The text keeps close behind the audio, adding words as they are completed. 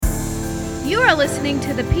You are listening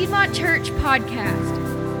to the Piedmont Church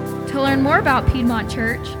podcast. To learn more about Piedmont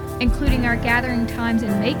Church, including our gathering times in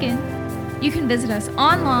Macon, you can visit us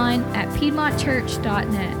online at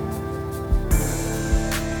piedmontchurch.net.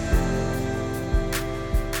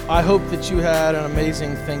 I hope that you had an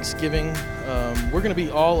amazing Thanksgiving. We're going to be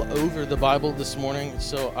all over the Bible this morning,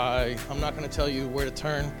 so I'm not going to tell you where to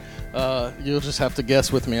turn. You'll just have to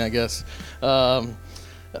guess with me, I guess.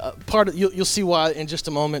 You'll see why in just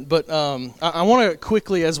a moment, but I want to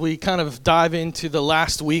quickly, as we kind of dive into the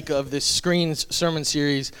last week of this Screens sermon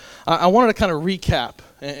series, I wanted to kind of recap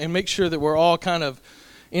and make sure that we're all kind of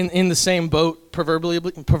in the same boat, proverbially,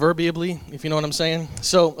 if you know what I'm saying.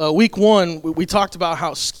 So week one, we talked about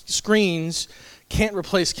how screens can't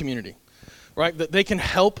replace community, right? That they can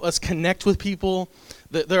help us connect with people.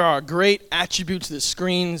 That there are great attributes that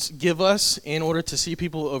screens give us in order to see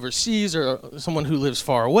people overseas or someone who lives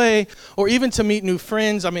far away, or even to meet new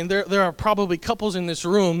friends. I mean, there are probably couples in this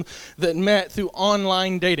room that met through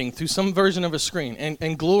online dating, through some version of a screen.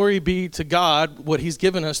 And glory be to God, what he's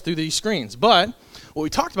given us through these screens. But what we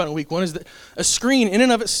talked about in week one is that a screen in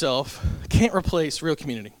and of itself can't replace real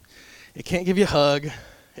community. It can't give you a hug.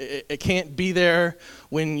 It can't be there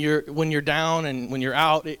when you're down and when you're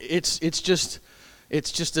out. It's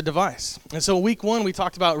just a device. And so week one, we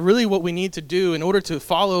talked about really what we need to do in order to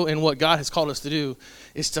follow in what God has called us to do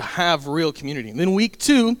is to have real community. And then week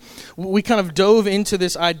two, we kind of dove into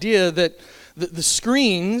this idea that the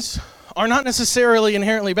screens are not necessarily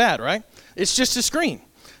inherently bad, right? It's just a screen.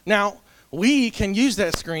 Now, we can use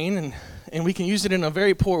that screen and we can use it in a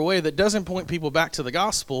very poor way that doesn't point people back to the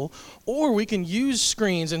gospel, or we can use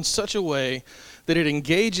screens in such a way that it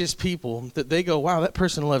engages people that they go, wow, that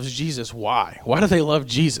person loves Jesus. Why? Why do they love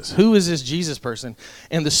Jesus? Who is this Jesus person?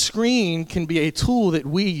 And the screen can be a tool that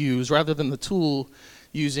we use rather than the tool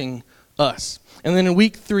using us. And then in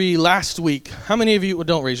week three, last week, how many of you, well,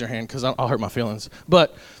 don't raise your hand because I'll hurt my feelings,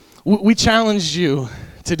 but we challenged you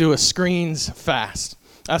to do a screens fast.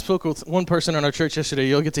 I spoke with one person in our church yesterday.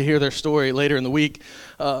 You'll get to hear their story later in the week.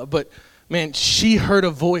 But man, she heard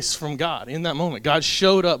a voice from God in that moment. God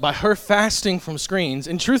showed up by her fasting from screens.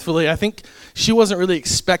 And truthfully, I think she wasn't really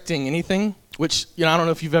expecting anything, which, I don't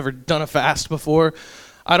know if you've ever done a fast before.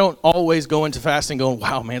 I don't always go into fasting going,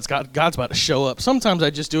 wow, man, God's about to show up. Sometimes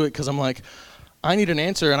I just do it because I'm like, I need an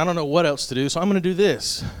answer and I don't know what else to do, so I'm going to do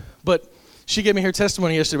this. But she gave me her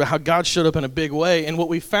testimony yesterday about how God showed up in a big way. And what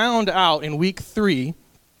we found out in week three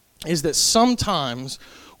is that sometimes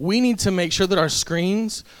we need to make sure that our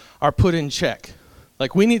screens are put in check.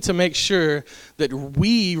 Like, we need to make sure that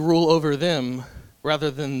we rule over them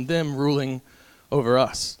rather than them ruling over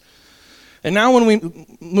us. And now when we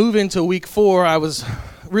move into week four, I was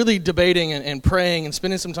really debating and praying and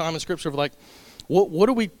spending some time in Scripture of like, what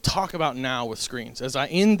do we talk about now with screens? As I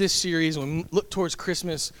end this series, when we look towards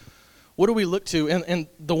Christmas, what do we look to? And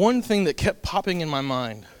the one thing that kept popping in my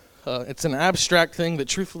mind, it's an abstract thing that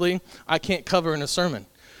truthfully I can't cover in a sermon.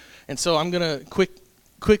 And so I'm going to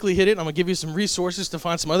quickly hit it. I'm going to give you some resources to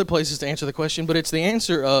find some other places to answer the question, but it's the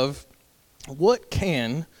answer of what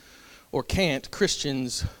can or can't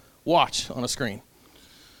Christians watch on a screen?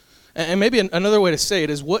 And maybe another way to say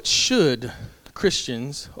it is what should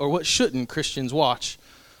Christians or what shouldn't Christians watch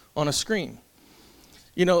on a screen?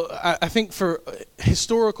 I think for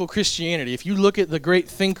historical Christianity, if you look at the great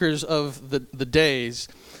thinkers of the days,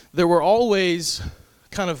 there were always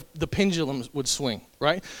kind of the pendulum would swing,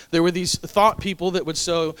 right? There were these thought people that would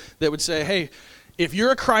say, hey, if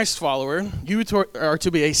you're a Christ follower, you are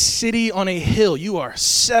to be a city on a hill. You are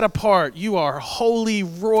set apart. You are holy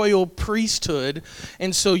royal priesthood.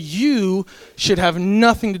 And so you should have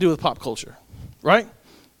nothing to do with pop culture, right?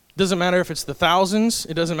 Doesn't matter if it's the thousands.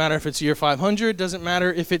 It doesn't matter if it's year 500. Doesn't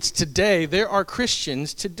matter if it's today. There are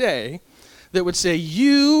Christians today that would say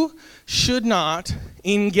you should not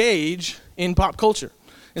engage in pop culture.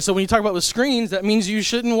 And so when you talk about the screens, that means you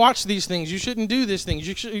shouldn't watch these things. You shouldn't do these things.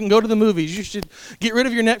 You shouldn't go to the movies. You should get rid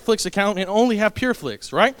of your Netflix account and only have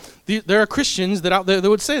PureFlix, right? There are Christians that out there that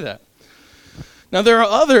would say that. Now, there are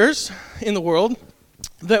others in the world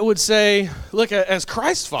that would say, look, as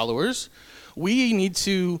Christ followers, we need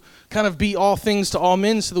to kind of be all things to all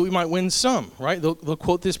men so that we might win some, right? They'll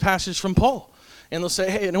quote this passage from Paul. And they'll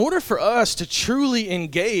say, hey, in order for us to truly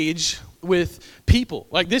engage with people,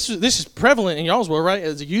 like this is prevalent in y'all's world, right?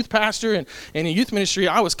 As a youth pastor and in youth ministry,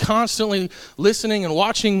 I was constantly listening and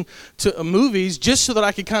watching to movies just so that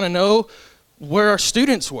I could kind of know where our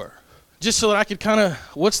students were, just so that I could kind of,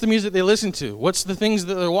 what's the music they listen to? What's the things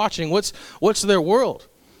that they're watching? What's their world?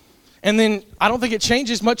 And then I don't think it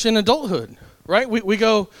changes much in adulthood, right? We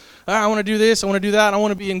go, I want to do this, I want to do that, I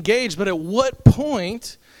want to be engaged, but at what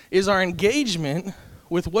point is our engagement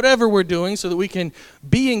with whatever we're doing so that we can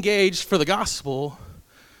be engaged for the gospel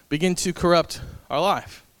begin to corrupt our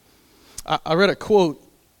life. I read a quote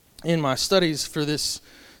in my studies for this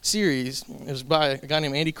series. It was by a guy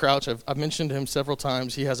named Andy Crouch. I've mentioned him several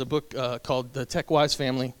times. He has a book called The Tech-Wise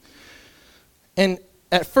Family. And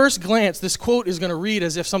at first glance, this quote is going to read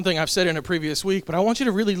as if something I've said in a previous week, but I want you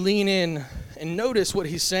to really lean in and notice what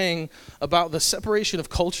he's saying about the separation of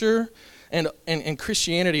culture and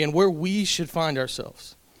Christianity and where we should find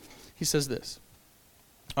ourselves. He says this: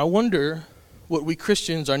 I wonder what we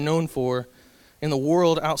Christians are known for in the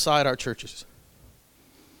world outside our churches.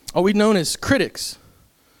 Are we known as critics,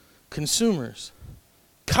 consumers,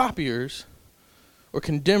 copiers, or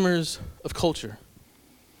condemners of culture?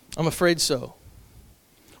 I'm afraid so.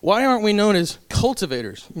 Why aren't we known as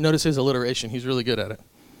cultivators? Notice his alliteration. He's really good at it.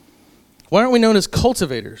 Why aren't we known as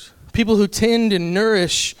cultivators? People who tend and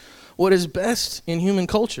nourish what is best in human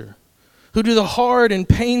culture, who do the hard and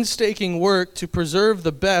painstaking work to preserve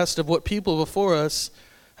the best of what people before us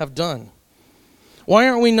have done. Why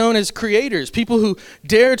aren't we known as creators, people who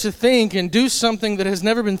dare to think and do something that has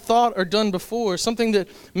never been thought or done before, something that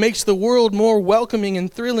makes the world more welcoming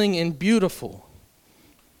and thrilling and beautiful?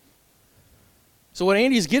 So what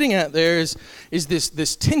Andy's getting at there is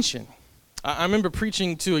this tension. I remember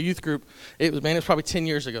preaching to a youth group. It was probably 10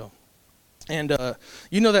 years ago. And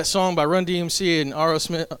you know that song by Run DMC and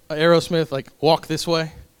Aerosmith, like Walk This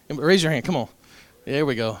Way? Raise your hand, come on. There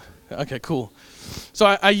we go. Okay, cool. So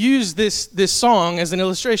I used this song as an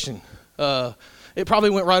illustration. It probably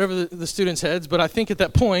went right over the students' heads, but I think at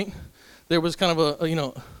that point there was kind of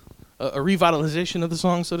a revitalization of the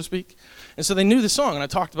song, so to speak. And so they knew the song, and I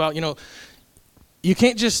talked about, you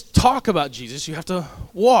can't just talk about Jesus, you have to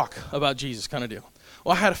walk about Jesus kind of deal.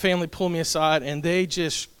 Well, I had a family pull me aside, and they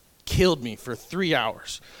just killed me for 3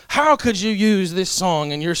 hours. How could you use this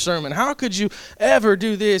song in your sermon? How could you ever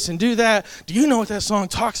do this and do that? Do you know what that song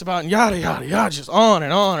talks about? And yada, yada, yada, just on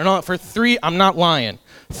and on and on for I'm not lying,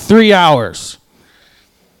 3 hours.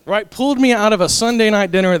 Right? Pulled me out of a Sunday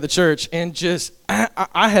night dinner at the church, and just,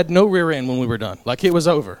 I had no rear end when we were done. Like it was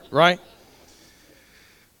over, right?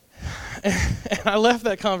 And I left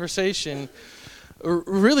that conversation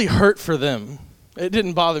really hurt for them. It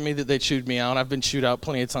didn't bother me that they chewed me out. I've been chewed out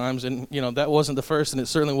plenty of times, and that wasn't the first, and it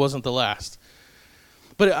certainly wasn't the last.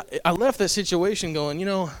 But I left that situation going,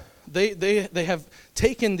 they have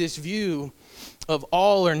taken this view of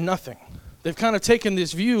all or nothing. They've kind of taken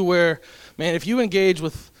this view where, man, if you engage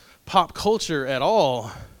with pop culture at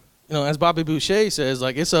all, as Bobby Boucher says,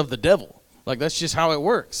 like it's of the devil. Like that's just how it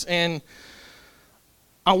works. And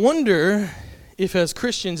I wonder if as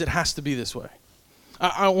Christians it has to be this way.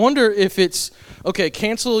 I wonder if it's, okay,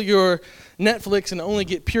 cancel your Netflix and only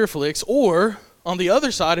get PureFlix, or on the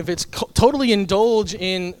other side, if it's totally indulge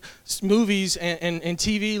in movies and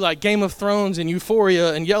TV like Game of Thrones and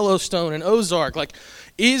Euphoria and Yellowstone and Ozark, like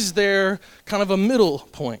is there kind of a middle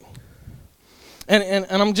point? And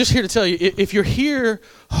I'm just here to tell you, if you're here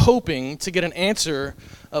hoping to get an answer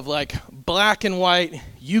of like black and white,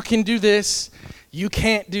 you can do this, you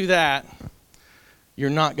can't do that, you're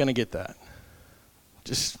not going to get that.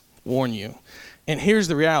 Just warn you. And here's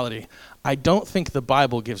the reality. I don't think the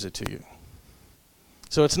Bible gives it to you.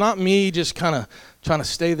 So it's not me just kind of trying to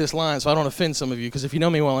stay this line so I don't offend some of you, because if you know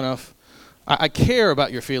me well enough, I care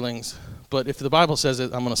about your feelings, but if the Bible says it,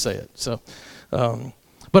 I'm going to say it. So,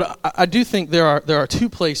 but I do think there are two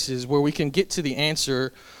places where we can get to the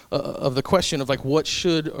answer of the question of like what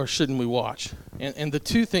should or shouldn't we watch. And the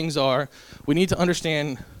two things are, we need to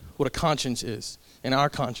understand what a conscience is and our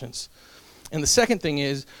conscience. And the second thing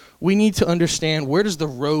is, we need to understand where does the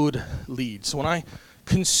road lead. So when I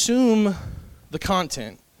consume the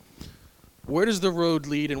content, where does the road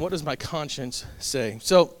lead and what does my conscience say?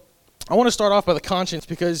 So I want to start off by the conscience,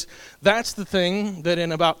 because that's the thing that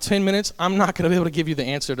in about 10 minutes, I'm not going to be able to give you the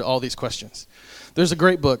answer to all these questions. There's a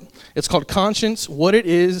great book. It's called Conscience, What It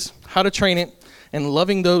Is, How to Train It, and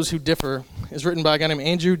Loving Those Who Differ. It's written by a guy named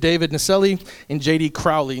Andrew David Naselli and J.D.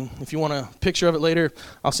 Crowley. If you want a picture of it later,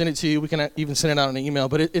 I'll send it to you. We can even send it out in an email.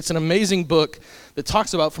 But it's an amazing book that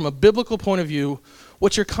talks about, from a biblical point of view,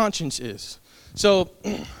 what your conscience is. So,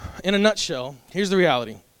 in a nutshell, here's the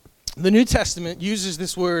reality. The New Testament uses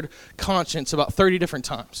this word conscience about 30 different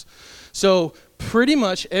times. So, pretty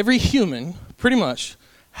much every human,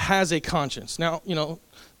 has a conscience. Now,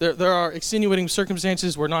 there are extenuating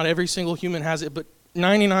circumstances where not every single human has it, but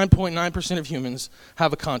 99.9% of humans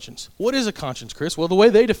have a conscience. What is a conscience, Chris? Well, the way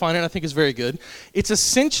they define it, I think, is very good. It's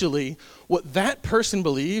essentially what that person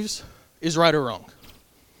believes is right or wrong.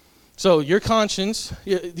 So your conscience,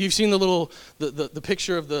 you've seen the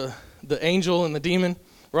picture of the angel and the demon.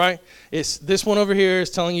 right? It's this one over here is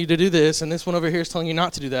telling you to do this, and this one over here is telling you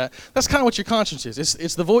not to do that. That's kind of what your conscience is.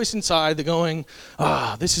 It's the voice inside that going,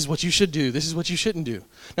 this is what you should do. This is what you shouldn't do.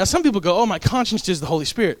 Now, some people go, my conscience is the Holy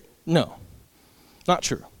Spirit. No, not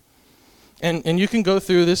true. And you can go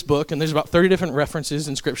through this book, and there's about 30 different references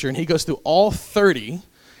in Scripture, and he goes through all 30,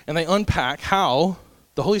 and they unpack how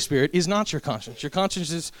the Holy Spirit is not your conscience. Your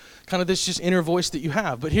conscience is kind of this just inner voice that you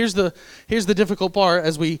have. But here's the difficult part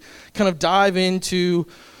as we kind of dive into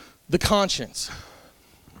the conscience.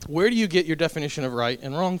 Where do you get your definition of right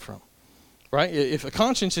and wrong from? Right? If a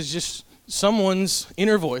conscience is just someone's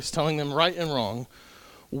inner voice telling them right and wrong,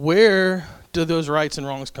 where do those rights and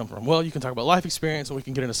wrongs come from? Well, you can talk about life experience, and we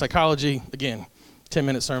can get into psychology. Again,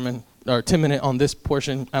 10-minute sermon, or 10-minute on this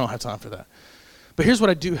portion. I don't have time for that. But here's what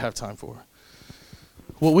I do have time for.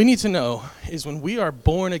 What we need to know is when we are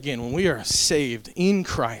born again, when we are saved in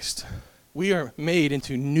Christ, we are made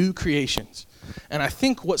into new creations. And I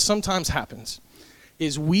think what sometimes happens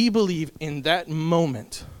is we believe in that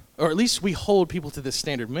moment, or at least we hold people to this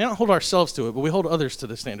standard. We may not hold ourselves to it, but we hold others to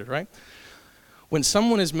the standard, right? When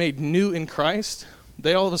someone is made new in Christ,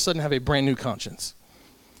 they all of a sudden have a brand new conscience.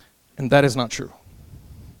 And that is not true.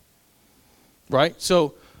 Right?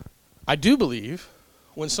 So I do believe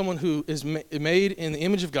when someone who is made in the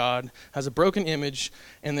image of God, has a broken image,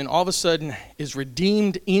 and then all of a sudden is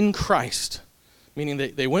redeemed in Christ, meaning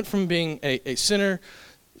they went from being a sinner,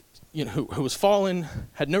 who was fallen,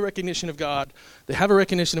 had no recognition of God, they have a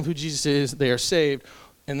recognition of who Jesus is, they are saved,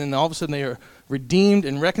 and then all of a sudden they are redeemed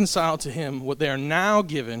and reconciled to him. What they are now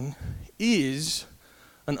given is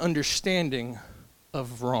an understanding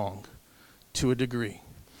of wrong to a degree.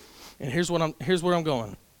 And here's where I'm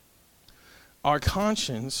going. Our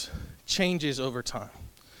conscience changes over time.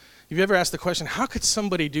 Have you ever asked the question, how could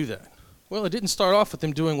somebody do that? Well, it didn't start off with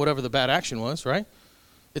them doing whatever the bad action was, right?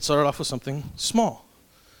 It started off with something small.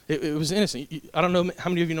 It was innocent. I don't know how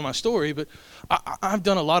many of you know my story, but I've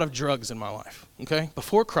done a lot of drugs in my life, okay?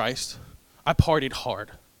 Before Christ, I partied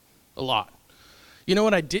hard, a lot. You know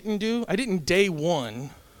what I didn't do? I didn't day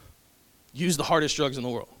one use the hardest drugs in the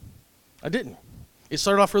world. I didn't. It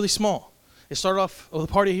started off really small. It started off with a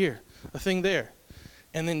party here, a thing there.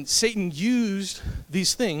 And then Satan used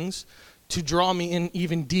these things to draw me in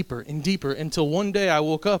even deeper and deeper until one day I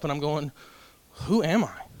woke up and I'm going, who am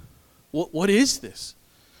I? What is this?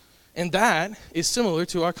 And that is similar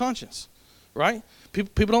to our conscience, right?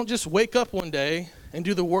 People don't just wake up one day and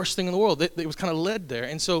do the worst thing in the world. It was kind of led there.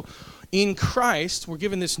 And so in Christ, we're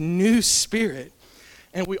given this new spirit,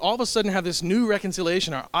 and we all of a sudden have this new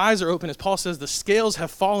reconciliation. Our eyes are open. As Paul says, the scales have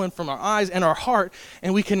fallen from our eyes and our heart,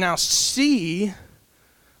 and we can now see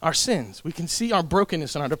our sins. We can see our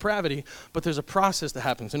brokenness and our depravity, but there's a process that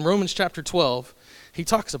happens. In Romans chapter 12, he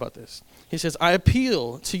talks about this. He says, I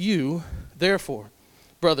appeal to you, therefore,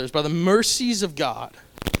 brothers, by the mercies of God,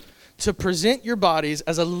 to present your bodies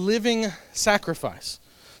as a living sacrifice.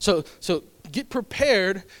 So get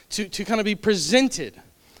prepared to kind of be presented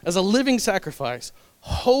as a living sacrifice,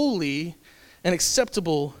 holy and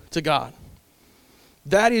acceptable to God.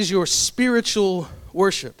 That is your spiritual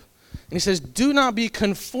worship. And he says, do not be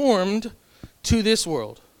conformed to this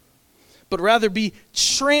world, but rather be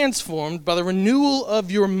transformed by the renewal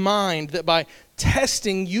of your mind, that by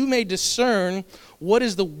testing you may discern what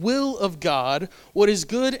is the will of God, what is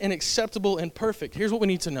good and acceptable and perfect. Here's what we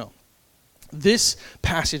need to know. This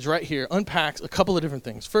passage right here unpacks a couple of different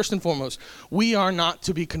things. First and foremost, we are not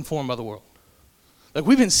to be conformed by the world. Like,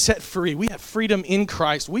 we've been set free. We have freedom in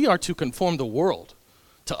Christ. We are to conform the world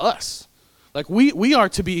to us. Like, we are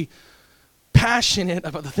to be passionate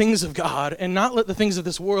about the things of God and not let the things of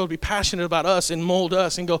this world be passionate about us and mold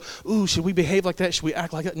us and go, ooh, should we behave like that? Should we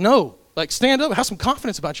act like that? No. Like, stand up, have some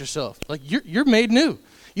confidence about yourself. Like, you're made new.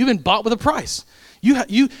 You've been bought with a price.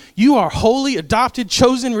 You are holy, adopted,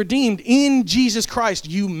 chosen, redeemed in Jesus Christ.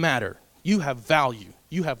 You matter. You have value.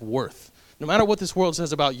 You have worth. No matter what this world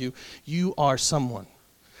says about you, you are someone.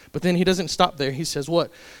 But then he doesn't stop there. He says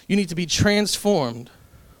what? You need to be transformed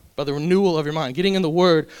by the renewal of your mind, getting in the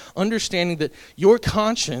Word, understanding that your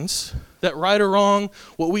conscience, that right or wrong,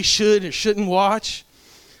 what we should or shouldn't watch,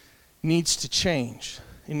 needs to change.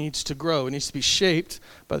 It needs to grow. It needs to be shaped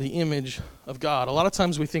by the image of God. A lot of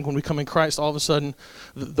times we think when we come in Christ, all of a sudden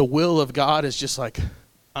the will of God is just like,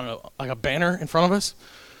 I don't know, like a banner in front of us.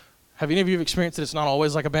 Have any of you experienced that it's not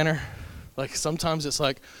always like a banner? Like, sometimes it's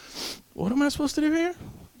like, what am I supposed to do here?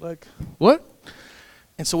 Like, what?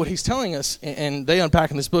 And so what he's telling us, and they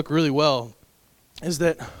unpack in this book really well, is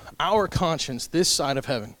that our conscience, this side of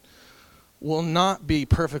heaven, will not be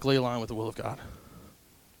perfectly aligned with the will of God.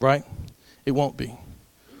 Right? It won't be.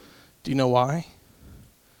 Do you know why?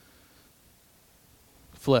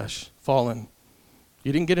 flesh, fallen.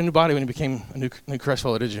 You didn't get a new body when you became a new Christ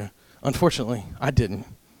follower, did you? Unfortunately, I didn't,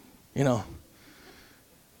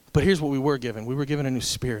 But here's what we were given. We were given a new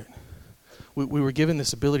spirit. We were given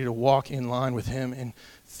this ability to walk in line with him, and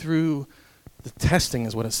through the testing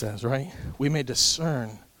is what it says, right? We may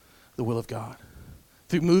discern the will of God.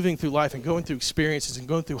 Through moving through life and going through experiences and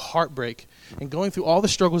going through heartbreak and going through all the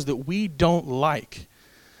struggles that we don't like,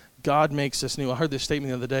 God makes us new. I heard this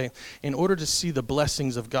statement the other day. In order to see the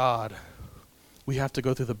blessings of God, we have to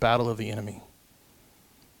go through the battle of the enemy.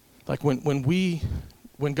 Like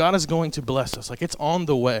when God is going to bless us, like it's on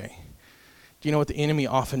the way. Do you know what the enemy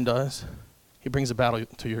often does? He brings a battle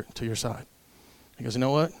to your side. He goes, you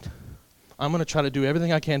know what? I'm going to try to do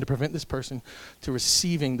everything I can to prevent this person to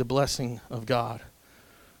receiving the blessing of God.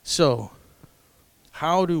 So,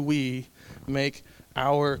 how do we make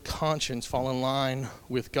our conscience fall in line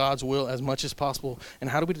with God's will as much as possible? And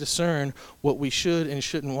how do we discern what we should and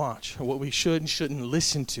shouldn't watch, or what we should and shouldn't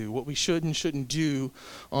listen to, what we should and shouldn't do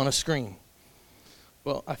on a screen?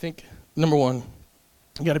 Well, I think, number one,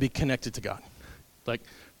 you got to be connected to God. Like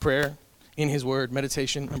prayer, in his word,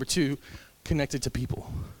 meditation. Number two, connected to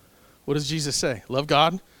people. What does Jesus say? Love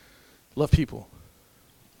God, love people.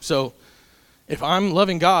 So if I'm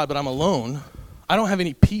loving God but I'm alone, I don't have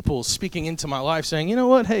any people speaking into my life saying, you know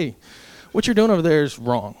what, hey, what you're doing over there is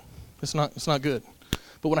wrong. It's not good.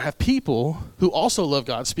 But when I have people who also love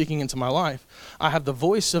God speaking into my life, I have the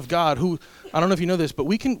voice of God who, I don't know if you know this, but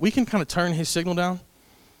we can kind of turn his signal down.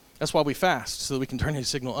 That's why we fast, so that we can turn his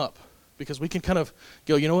signal up. Because we can kind of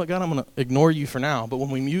go, you know what, God, I'm going to ignore you for now. But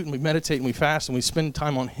when we mute and we meditate and we fast and we spend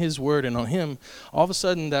time on his word and on him, all of a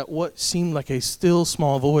sudden that what seemed like a still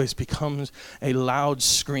small voice becomes a loud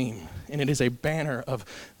scream. And it is a banner of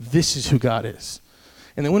this is who God is.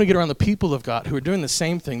 And then when we get around the people of God who are doing the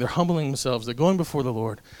same thing, they're humbling themselves, they're going before the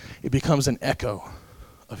Lord, it becomes an echo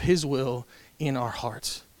of his will in our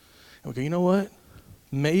hearts. And we go, you know what?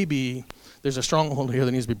 Maybe there's a stronghold here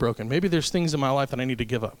that needs to be broken. Maybe there's things in my life that I need to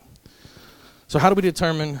give up. So how do we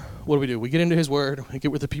determine, what do? We get into his word, we get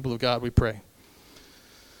with the people of God, we pray.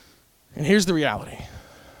 And here's the reality.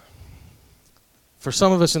 For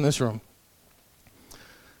some of us in this room,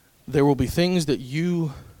 there will be things that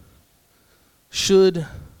you should,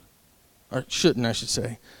 or shouldn't, I should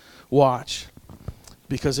say, watch,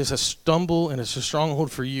 because it's a stumble and it's a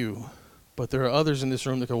stronghold for you, but there are others in this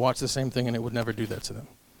room that could watch the same thing and it would never do that to them.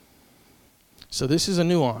 So this is a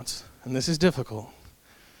nuance, and this is difficult.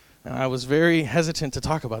 And I was very hesitant to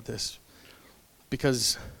talk about this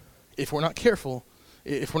because if we're not careful,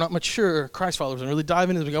 if we're not mature Christ followers and really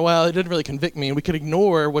dive into this, we go, well, it didn't really convict me, and we could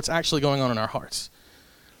ignore what's actually going on in our hearts.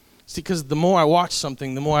 See, because the more I watch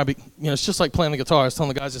something, the more it's just like playing the guitar. I was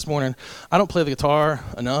telling the guys this morning, I don't play the guitar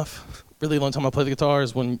enough. Really, the only time I play the guitar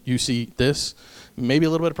is when you see this. Maybe a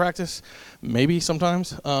little bit of practice, maybe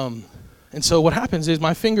sometimes. And so what happens is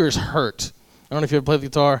my fingers hurt. I don't know if you ever played the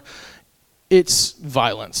guitar. It's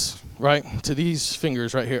violence, right? To these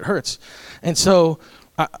fingers right here, it hurts. And so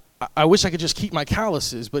I wish I could just keep my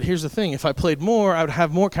calluses, but here's the thing. If I played more, I would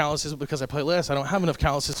have more calluses. Because I play less, I don't have enough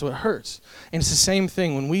calluses, so it hurts. And it's the same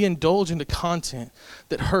thing. When we indulge into content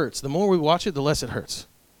that hurts, the more we watch it, the less it hurts.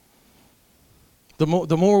 The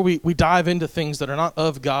more we dive into things that are not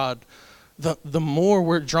of God, the more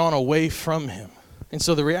we're drawn away from him. And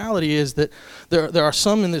so the reality is that there are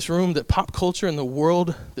some in this room that pop culture and the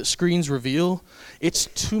world that screens reveal, it's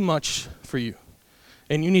too much for you.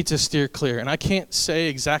 And you need to steer clear. And I can't say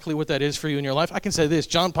exactly what that is for you in your life. I can say this.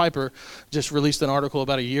 John Piper just released an article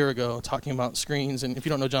about a year ago talking about screens. And if you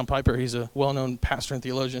don't know John Piper, he's a well-known pastor and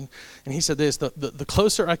theologian. And he said this, the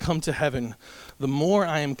closer I come to heaven, the more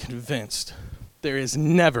I am convinced there is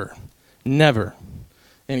never an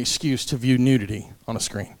excuse to view nudity on a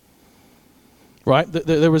screen. Right?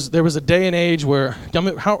 There was a day and age where, y'all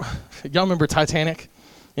remember Titanic?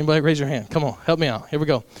 Anybody raise your hand? Come on, help me out. Here we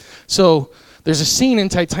go. So there's a scene in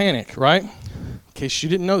Titanic, right? In case you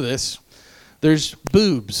didn't know this, there's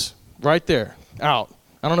boobs right there, out.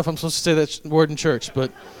 I don't know if I'm supposed to say that word in church,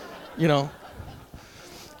 but, And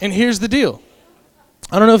here's the deal.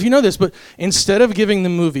 I don't know if you know this, but instead of giving the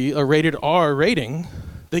movie a rated R rating,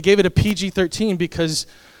 they gave it a PG-13 because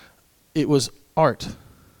it was art.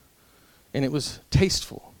 And it was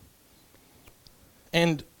tasteful.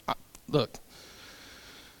 And look,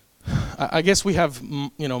 I guess we have,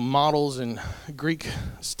 models and Greek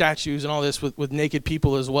statues and all this with naked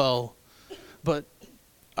people as well. But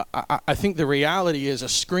I think the reality is a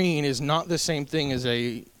screen is not the same thing as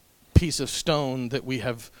a piece of stone that we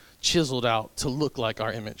have chiseled out to look like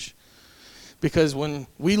our image. Because when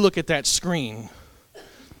we look at that screen,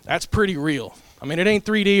 that's pretty real. I mean, it ain't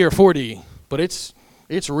 3D or 4D, but it's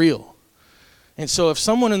It's real. And so if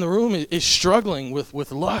someone in the room is struggling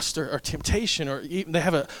with lust or temptation, or even they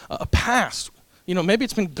have a past, maybe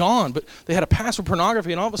it's been gone, but they had a past with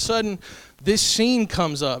pornography, and all of a sudden this scene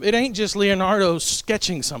comes up. It ain't just Leonardo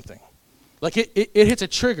sketching something. Like it hits a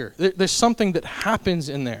trigger. There's something that happens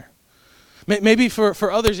in there. Maybe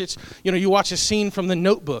for others it's, you watch a scene from The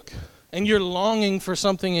Notebook and you're longing for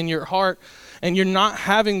something in your heart and you're not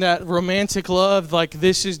having that romantic love like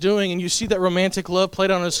this is doing, and you see that romantic love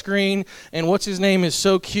played on a screen, and what's his name is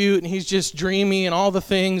so cute and he's just dreamy and all the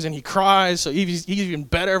things, and he cries, so he's even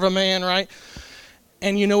better of a man, right?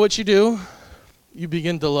 And you know what you do? You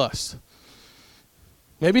begin to lust.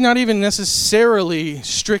 Maybe not even necessarily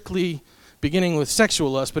strictly beginning with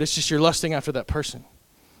sexual lust, but it's just you're lusting after that person.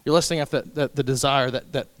 You're lusting after that the desire,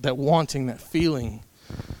 that wanting, that feeling.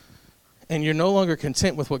 And you're no longer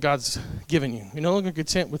content with what God's given you. You're no longer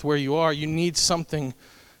content with where you are. You need something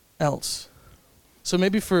else. So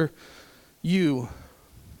maybe for you,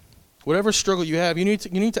 whatever struggle you have, you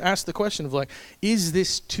need to ask the question of is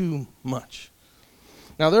this too much?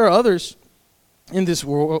 Now there are others in this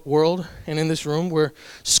world and in this room where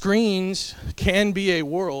screens can be a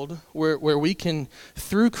world where we can,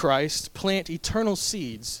 through Christ, plant eternal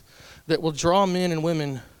seeds that will draw men and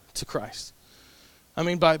women to Christ. I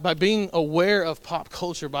mean, by being aware of pop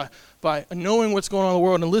culture, by knowing what's going on in the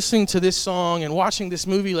world and listening to this song and watching this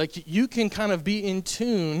movie, you can kind of be in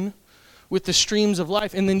tune with the streams of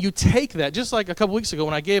life, and then you take that, just like a couple weeks ago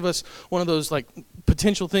when I gave us one of those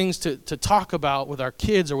potential things to talk about with our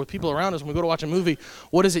kids or with people around us when we go to watch a movie.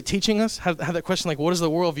 What is it teaching us? Have that question, what is the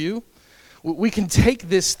worldview? We can take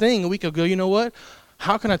this thing and we could go, you know what?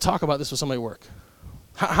 How can I talk about this with somebody at work?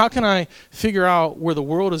 How can I figure out where the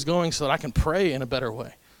world is going so that I can pray in a better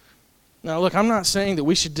way? Now, look, I'm not saying that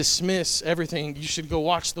we should dismiss everything. You should go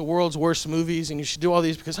watch the world's worst movies and you should do all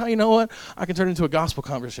these because, you know what? I can turn it into a gospel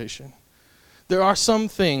conversation. There are some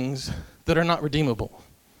things that are not redeemable,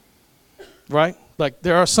 right?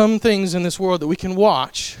 There are some things in this world that we can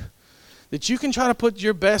watch that you can try to put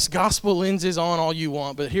your best gospel lenses on all you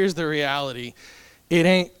want, but here's the reality. It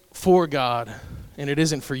ain't for God, and it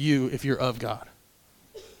isn't for you if you're of God.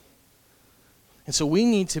 And so we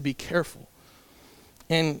need to be careful.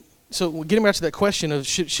 And so getting back to that question of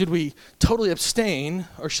should we totally abstain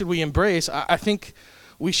or should we embrace, I think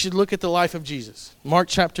we should look at the life of Jesus. Mark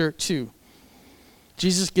chapter 2.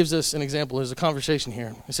 Jesus gives us an example. There's a conversation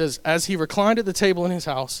here. It says, as he reclined at the table in his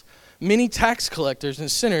house, many tax collectors and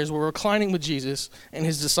sinners were reclining with Jesus and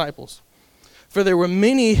his disciples. For there were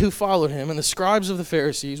many who followed him, and the scribes of the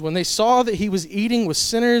Pharisees, when they saw that he was eating with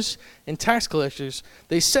sinners and tax collectors,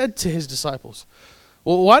 they said to his disciples,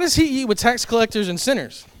 well, why does he eat with tax collectors and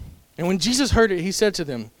sinners? And when Jesus heard it, he said to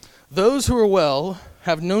them, those who are well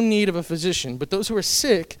have no need of a physician, but those who are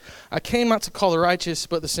sick, I came not to call the righteous,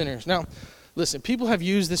 but the sinners. Now, listen, people have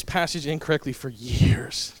used this passage incorrectly for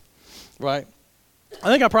years, right? I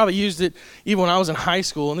think I probably used it even when I was in high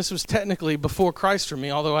school, and this was technically before Christ for me,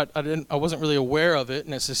 although I wasn't really aware of it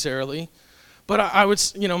necessarily. But I would,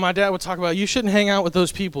 my dad would talk about, you shouldn't hang out with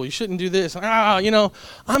those people. You shouldn't do this.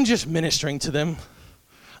 I'm just ministering to them.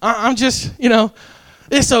 I'm just,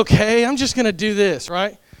 it's okay. I'm just going to do this,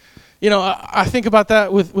 right? I think about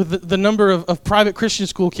that with the number of private Christian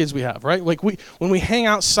school kids we have, right? When we hang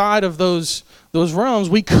outside of those realms,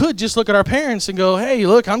 we could just look at our parents and go, hey,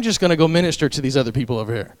 look, I'm just going to go minister to these other people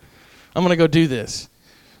over here. I'm going to go do this.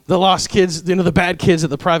 The lost kids, the bad kids at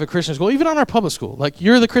the private Christian school, even on our public school.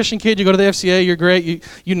 You're the Christian kid, you go to the FCA, you're great,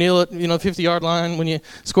 you nail it, 50-yard line when you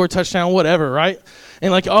score a touchdown, whatever, right?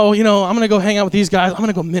 And I'm going to go hang out with these guys. I'm going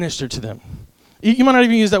to go minister to them. You might not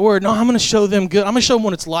even use that word. No, I'm going to show them good. I'm going to show them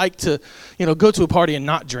what it's like to, go to a party and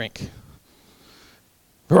not drink.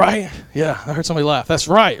 Right? Yeah, I heard somebody laugh. That's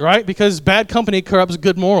right? Because bad company corrupts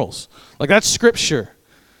good morals. That's scripture.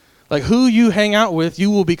 Who you hang out with, you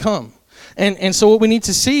will become. And so what we need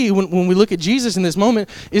to see when we look at Jesus in this moment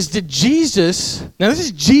is did Jesus, now this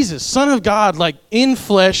is Jesus, Son of God, in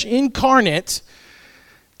flesh, incarnate,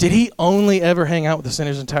 did he only ever hang out with the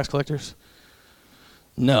sinners and tax collectors?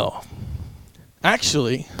 No.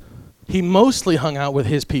 Actually, he mostly hung out with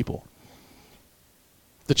his people,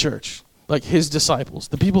 the church, his disciples,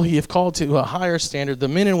 the people he have called to a higher standard, the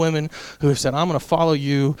men and women who have said, I'm going to follow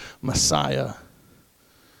you, Messiah.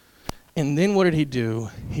 And then what did he do?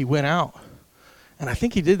 He went out. And I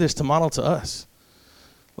think he did this to model to us.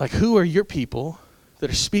 Who are your people that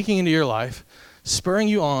are speaking into your life, spurring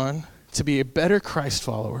you on to be a better Christ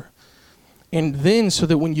follower? And then so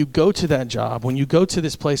that when you go to that job, when you go to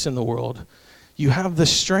this place in the world, you have the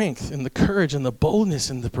strength and the courage and the boldness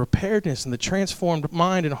and the preparedness and the transformed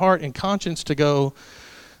mind and heart and conscience to go,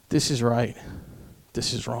 this is right.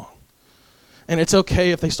 this is wrong. And it's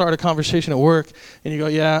okay if they start a conversation at work and you go,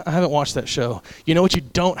 yeah, I haven't watched that show. You know what you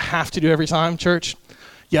don't have to do every time, church?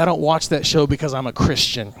 Yeah, I don't watch that show because I'm a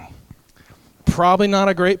Christian. Probably not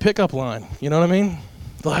a great pickup line. You know what I mean?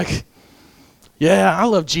 Like, yeah, I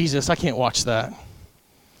love Jesus. I can't watch that.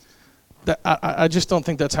 I just don't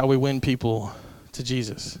think that's how we win people to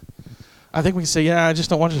Jesus. I think we can say, yeah, I just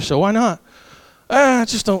don't watch the show. Why not? I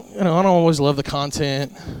just don't, I don't always love the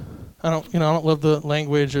content. I don't love the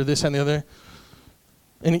language or this and the other.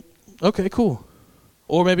 And okay, cool.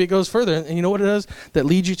 Or maybe it goes further. And you know what it does? That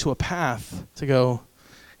leads you to a path to go,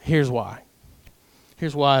 here's why.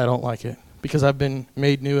 Here's why I don't like it. Because I've been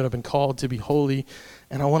made new and I've been called to be holy.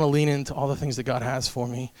 And I want to lean into all the things that God has for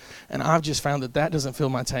me. And I've just found that doesn't fill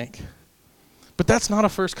my tank. But that's not a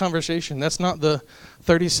first conversation. That's not the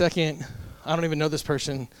 30-second, I don't even know this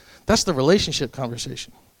person. That's the relationship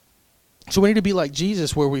conversation. So we need to be like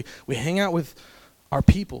Jesus, where we hang out with our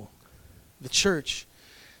people, the church.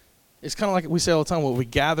 It's kind of like we say all the time, where we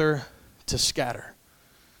gather to scatter.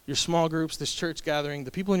 Your small groups, this church gathering,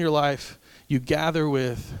 the people in your life, you gather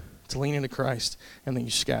with to lean into Christ, and then you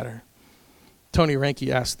scatter. Tony Reinke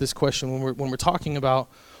asked this question when we're talking about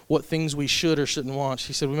what things we should or shouldn't watch.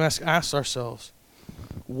 He said we must ask ourselves,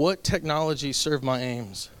 what technologies serve my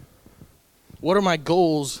aims? What are my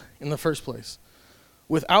goals in the first place?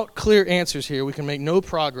 Without clear answers here, we can make no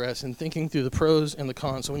progress in thinking through the pros and the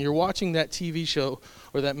cons. So when you're watching that TV show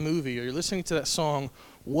or that movie or you're listening to that song,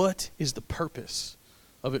 what is the purpose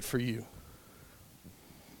of it for you?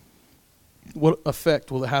 What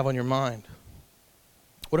effect will it have on your mind?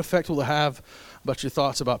 What effect will it have about your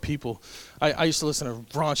thoughts about people? I used to listen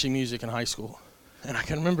to raunchy music in high school. And I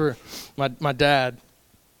can remember my dad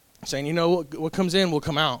saying, what comes in will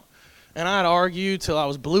come out. And I'd argue till I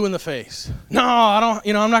was blue in the face. No, I don't,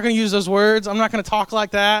 I'm not going to use those words. I'm not going to talk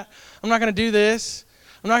like that. I'm not going to do this.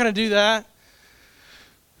 I'm not going to do that.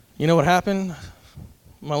 You know what happened?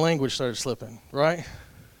 My language started slipping, right?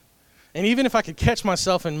 And even if I could catch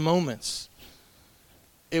myself in moments,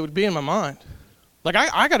 it would be in my mind. Like,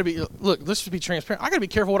 I got to be, look, let's just be transparent. I got to be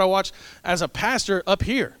careful what I watch as a pastor up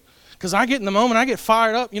here. Because I get in the moment, I get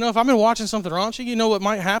fired up. If I've been watching something raunchy, you know what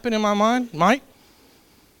might happen in my mind? Like,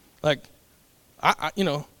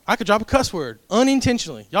 I could drop a cuss word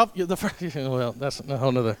unintentionally. Well, that's a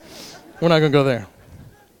whole nother. We're not going to go there.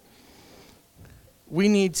 We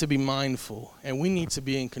need to be mindful, and we need to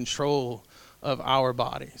be in control of our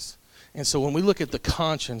bodies. And so when we look at the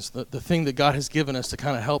conscience, the thing that God has given us to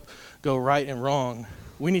kind of help go right and wrong,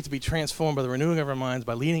 we need to be transformed by the renewing of our minds,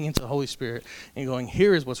 by leaning into the Holy Spirit and going,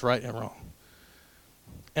 here is what's right and wrong.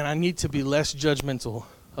 And I need to be less judgmental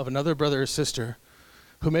of another brother or sister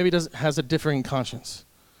who maybe has a differing conscience.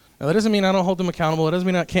 Now, that doesn't mean I don't hold them accountable. It doesn't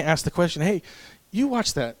mean I can't ask the question, hey, you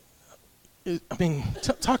watched that.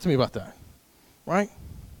 Talk to me about that, right?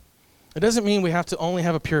 It doesn't mean we have to only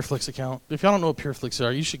have a PureFlix account. If y'all don't know what PureFlix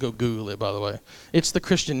are, you should go Google it, by the way. It's the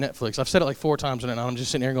Christian Netflix. I've said it like 4 times and I'm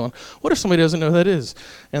just sitting here going, what if somebody doesn't know who that is?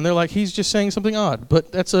 And they're like, he's just saying something odd.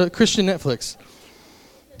 But that's a Christian Netflix.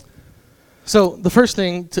 So the first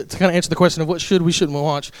thing to kind of answer the question of what we shouldn't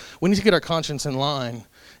watch, we need to get our conscience in line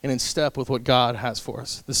and in step with what God has for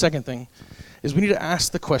us. The second thing is we need to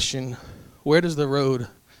ask the question, where does the road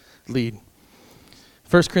lead?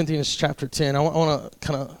 1 Corinthians chapter 10, I want to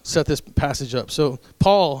kind of set this passage up. So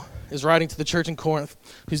Paul is writing to the church in Corinth.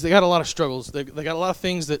 They got a lot of struggles. They got a lot of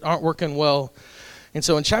things that aren't working well. And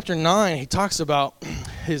so in chapter 9, he talks about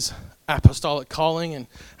his apostolic calling and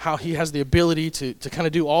how he has the ability to kind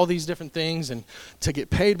of do all these different things and to get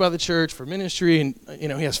paid by the church for ministry. And, he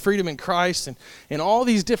has freedom in Christ and all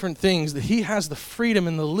these different things that he has the freedom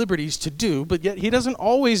and the liberties to do, but yet he doesn't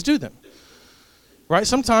always do them. Right?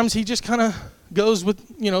 Sometimes he just kind of goes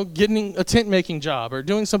with, getting a tent-making job or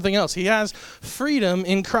doing something else. He has freedom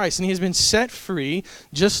in Christ, and he has been set free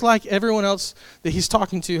just like everyone else that he's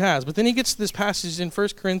talking to has. But then he gets to this passage in 1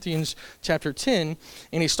 Corinthians chapter 10,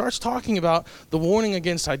 and he starts talking about the warning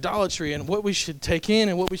against idolatry and what we should take in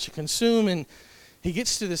and what we should consume. And he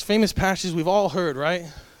gets to this famous passage we've all heard, right?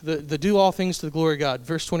 The do all things to the glory of God.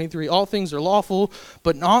 Verse 23, all things are lawful,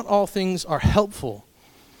 but not all things are helpful.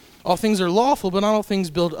 All things are lawful, but not all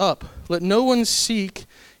things build up. Let no one seek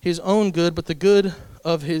his own good, but the good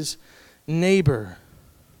of his neighbor.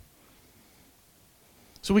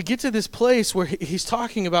 So we get to this place where he's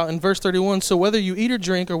talking about in verse 31, so whether you eat or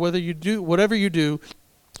drink or whether you do, whatever you do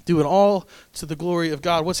it all to the glory of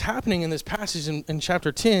God. What's happening in this passage in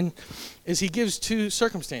chapter 10 is he gives 2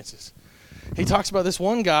 circumstances. He talks about this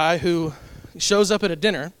one guy who shows up at a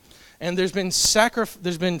dinner, and there's been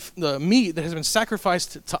the meat that has been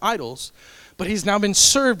sacrificed to idols, but he's now been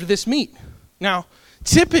served this meat. Now,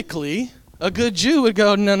 Typically, a good Jew would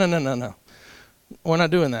go, no. We're not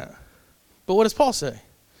doing that. But what does Paul say?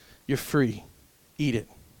 You're free. Eat it.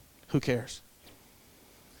 Who cares?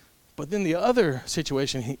 But then the other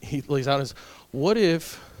situation he lays out is, what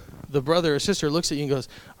if the brother or sister looks at you and goes,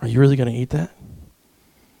 are you really going to eat that?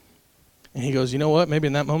 And he goes, you know what? Maybe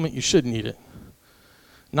in that moment you shouldn't eat it.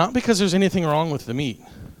 Not because there's anything wrong with the meat,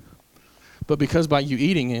 but because by you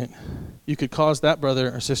eating it, you could cause that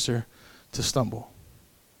brother or sister to stumble.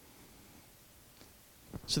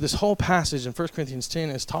 So this whole passage in 1 Corinthians 10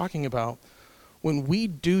 is talking about when we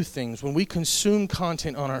do things, when we consume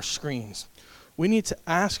content on our screens, we need to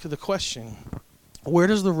ask the question, where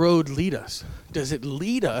does the road lead us? Does it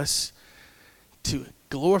lead us to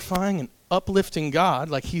glorifying and uplifting God,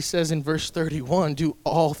 like he says in verse 31, do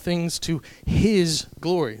all things to his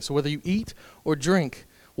glory? So whether you eat or drink,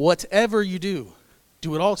 whatever you do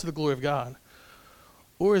it all to the glory of God.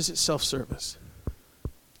 Or is it self-service?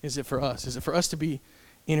 Is it for us? Is it for us to be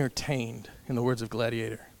entertained, in the words of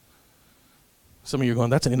Gladiator? Some of you are going,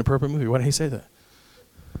 that's an inappropriate movie. Why did he say that?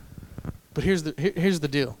 But here's the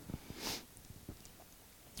deal.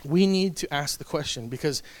 We need to ask the question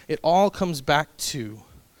because it all comes back to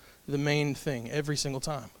the main thing every single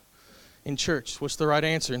time. In church, what's the right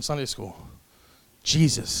answer in Sunday school?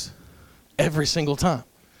 Jesus. Every single time.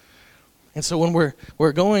 And so when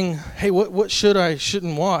we're going, hey, what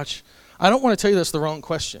shouldn't watch? I don't want to tell you that's the wrong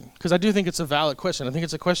question, because I do think it's a valid question. I think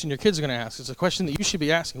it's a question your kids are going to ask. It's a question that you should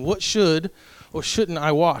be asking. What should or shouldn't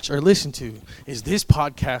I watch or listen to? Is this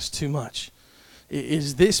podcast too much?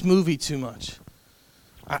 Is this movie too much?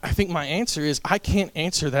 I think my answer is I can't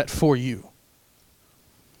answer that for you.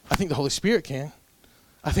 I think the Holy Spirit can.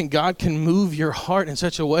 I think God can move your heart in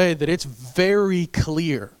such a way that it's very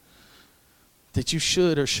clear that you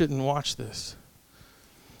should or shouldn't watch this.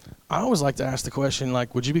 I always like to ask the question,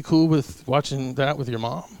 like, would you be cool with watching that with your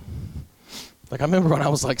mom? Like, I remember when I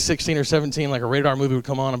was like 16 or 17, like a rated R movie would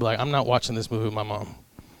come on and be like, I'm not watching this movie with my mom.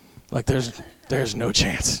 Like, there's no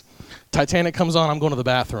chance. Titanic comes on, I'm going to the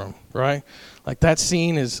bathroom, right? Like, that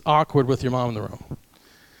scene is awkward with your mom in the room.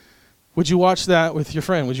 Would you watch that with your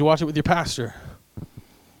friend? Would you watch it with your pastor?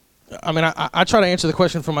 I mean, I try to answer the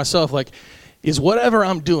question for myself, like, is whatever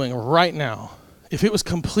I'm doing right now, if it was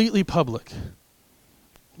completely public,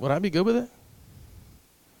 would I be good with it?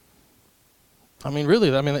 I mean, really,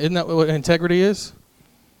 isn't that what integrity is?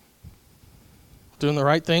 Doing the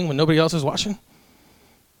right thing when nobody else is watching?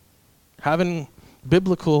 Having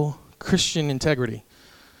biblical Christian integrity.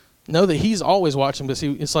 Know that he's always watching, but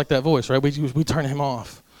see, it's like that voice, right? We turn him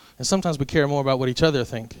off. And sometimes we care more about what each other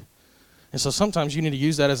think. And so sometimes you need to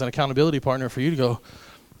use that as an accountability partner for you to go,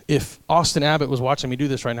 if Austin Abbott was watching me do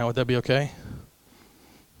this right now, would that be okay?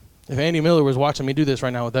 If Andy Miller was watching me do this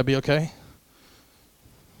right now, would that be okay?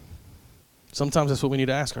 Sometimes that's what we need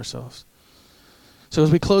to ask ourselves. So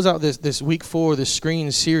as we close out this week 4, this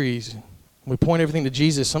screen series, we point everything to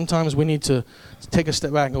Jesus. Sometimes we need to take a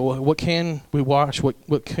step back and go, what can we watch? What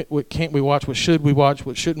can't we watch? What should we watch?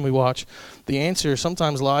 What shouldn't we watch? The answer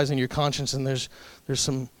sometimes lies in your conscience, and there's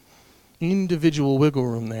some individual wiggle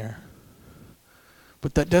room there.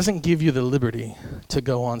 But that doesn't give you the liberty to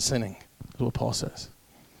go on sinning, is what Paul says.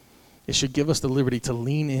 It should give us the liberty to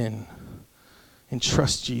lean in and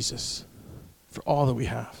trust Jesus for all that we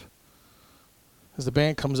have. As the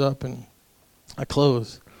band comes up and I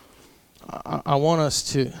close, I want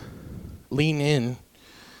us to lean in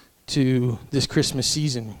to this Christmas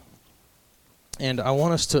season. And I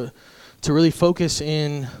want us to really focus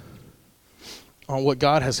in on what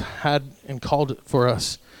God has had and called for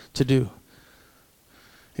us to do.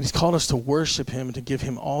 And he's called us to worship him and to give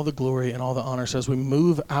him all the glory and all the honor. So as we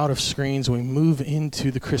move out of screens, we move into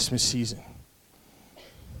the Christmas season.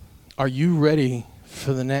 Are you ready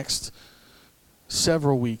for the next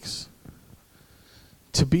several weeks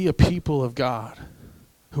to be a people of God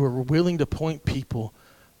who are willing to point people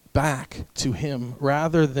back to him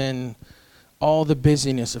rather than all the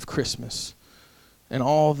busyness of Christmas and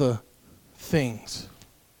all the things?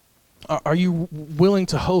 Are you willing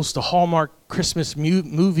to host a Hallmark Christmas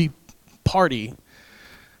movie party,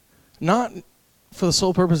 not for the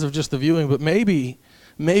sole purpose of just the viewing, but maybe,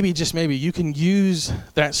 just maybe, you can use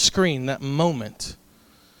that screen, that moment,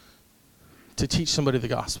 to teach somebody the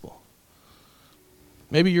gospel?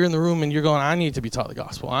 Maybe you're in the room and you're going, I need to be taught the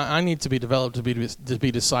gospel. I need to be developed to be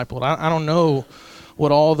discipled. I don't know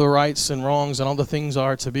what all the rights and wrongs and all the things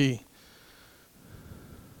are to be.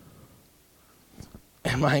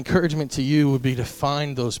 And my encouragement to you would be to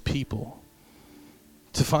find those people,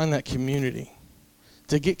 to find that community,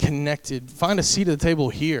 to get connected. Find a seat at the table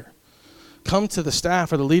here. come to the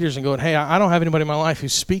staff or the leaders and go, hey, I don't have anybody in my life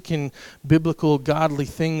who's speaking biblical, godly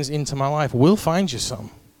things into my life. We'll find you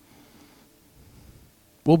some.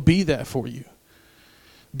 We'll be that for you.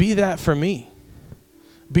 Be that for me.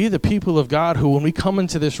 Be the people of God who, when we come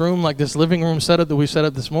into this room, like this living room setup that we set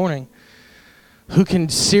up this morning, who can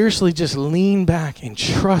seriously just lean back and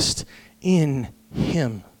trust in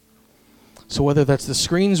him. So whether that's the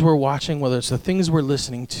screens we're watching, whether it's the things we're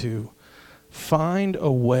listening to, find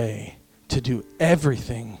a way to do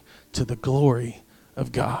everything to the glory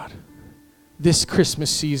of God this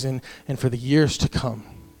Christmas season and for the years to come.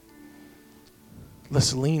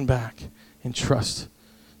 Let's lean back and trust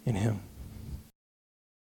in him.